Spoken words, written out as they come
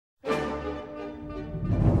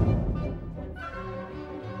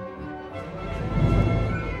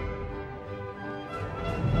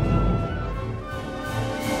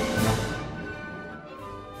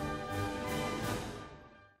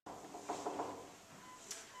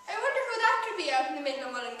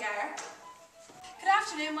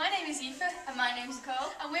afternoon, my name is Aoife. And my name is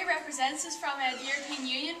Nicole. And we're representatives from the European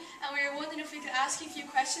Union, and we were wondering if we could ask you a few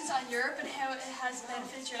questions on Europe and how it has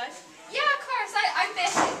benefited your life. Yeah, of course. I'm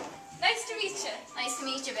Betty. Nice to meet you. Nice to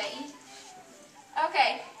meet you, Betty.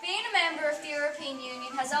 Okay, being a member of the European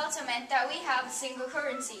Union has also meant that we have a single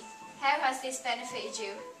currency. How has this benefited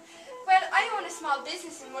you? Well, I own a small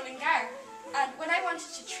business in Mullingar, and when I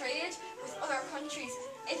wanted to trade with other countries,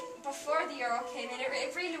 before the euro came in,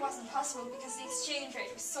 it really wasn't possible because the exchange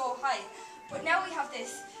rate was so high. But now we have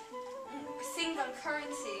this single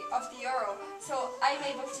currency of the euro, so I'm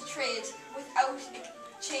able to trade without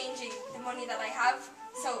changing the money that I have,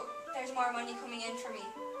 so there's more money coming in for me.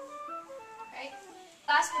 Right.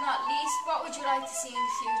 Last but not least, what would you like to see in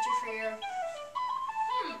the future for Europe?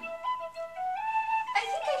 I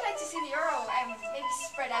think I'd like to see the euro maybe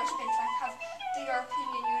spread out a bit, like have the European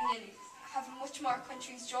Union have much more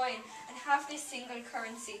countries join and have this single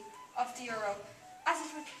currency of the euro, as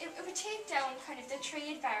it would take down kind of the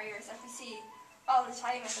trade barriers that we see all the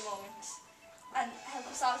time at the moment and help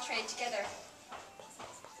us all trade together.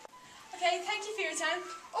 Okay, thank you for your time.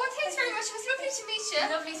 Oh, thanks very much. It was lovely to meet you.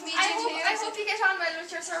 Lovely to meet you too. I hope you get on well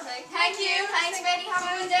with your survey. Thank you. Thanks, Betty. Have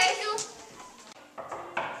a good day.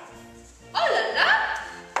 Oh la la!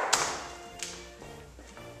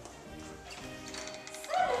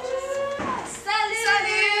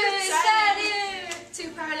 Tu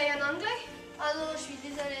parles en anglais? Alors, je suis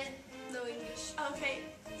désolée. No English. Okay.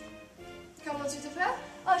 Comment tu t'appelles?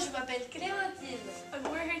 Ah, Oh, je m'appelle Clémentine.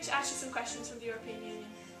 We're here to ask you some questions from the European Union.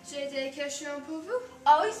 J'ai des questions pour vous.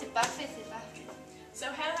 Ah oui, c'est parfait, c'est parfait. So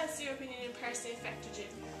how has the European Union personally affected you?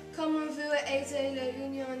 Comment vous aidez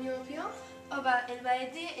l'Union européenne? Oh bah, elle m'a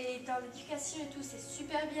aidée et dans l'éducation et tout, c'est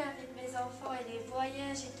super bien avec mes enfants et les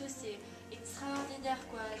voyages et tout, c'est extraordinaire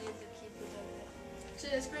quoi, les deux qui étaient dans le So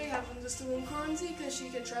it's great having just the one currency because you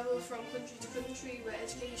can travel from country to country with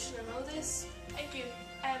education and all this. Thank you.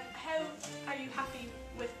 How are you happy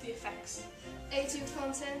with the effects? Es-tu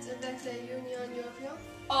contente avec l'Union européenne?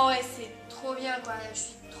 Oh ouais, c'est trop bien quoi, je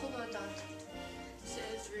suis trop contente. So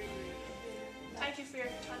it's really, really good. Thank you for your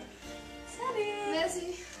time. Salut!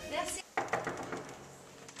 Merci. Merci.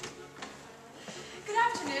 Good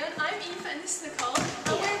afternoon, I'm Aoife and this is Nicole,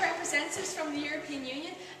 and we're representatives from the European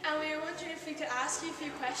Union, and we were wondering if we could ask you a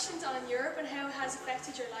few questions on Europe and how it has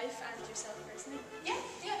affected your life and yourself personally. Yeah,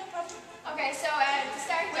 no problem. Okay, so to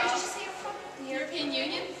start Where did off, you say you're from? The European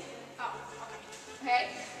Union? Oh, okay. okay,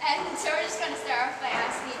 and so we're just going to start off by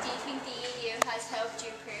asking you, do you think the EU has helped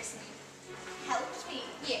you personally? Helped me?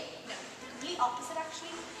 Yeah. No, complete opposite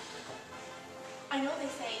actually. I know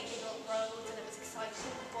they say they built roads and it was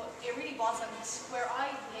exciting, but it really wasn't. Where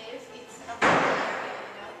I live, it's a rural area,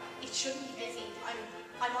 you know. It shouldn't be busy.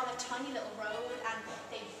 I'm on a tiny little road and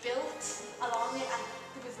they built along it and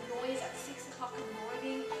there was noise at 6 o'clock in the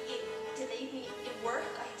morning. It delayed me in work.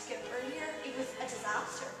 I had to get up earlier. It was a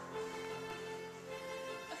disaster.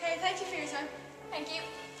 Okay, thank you for your time. Thank you.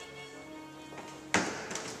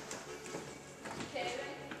 Okay.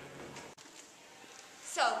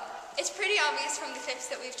 So, it's pretty obvious from the clips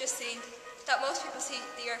that we've just seen that most people see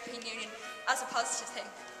the European Union as a positive thing.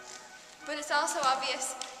 But it's also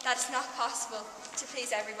obvious that it's not possible to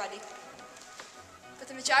please everybody. But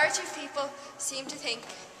the majority of people seem to think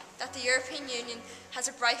that the European Union has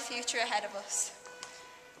a bright future ahead of us.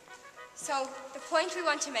 So, the point we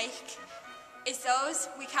want to make is those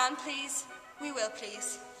we can please, we will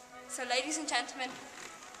please. So, ladies and gentlemen,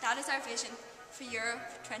 that is our vision for Europe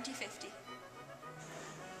 2050.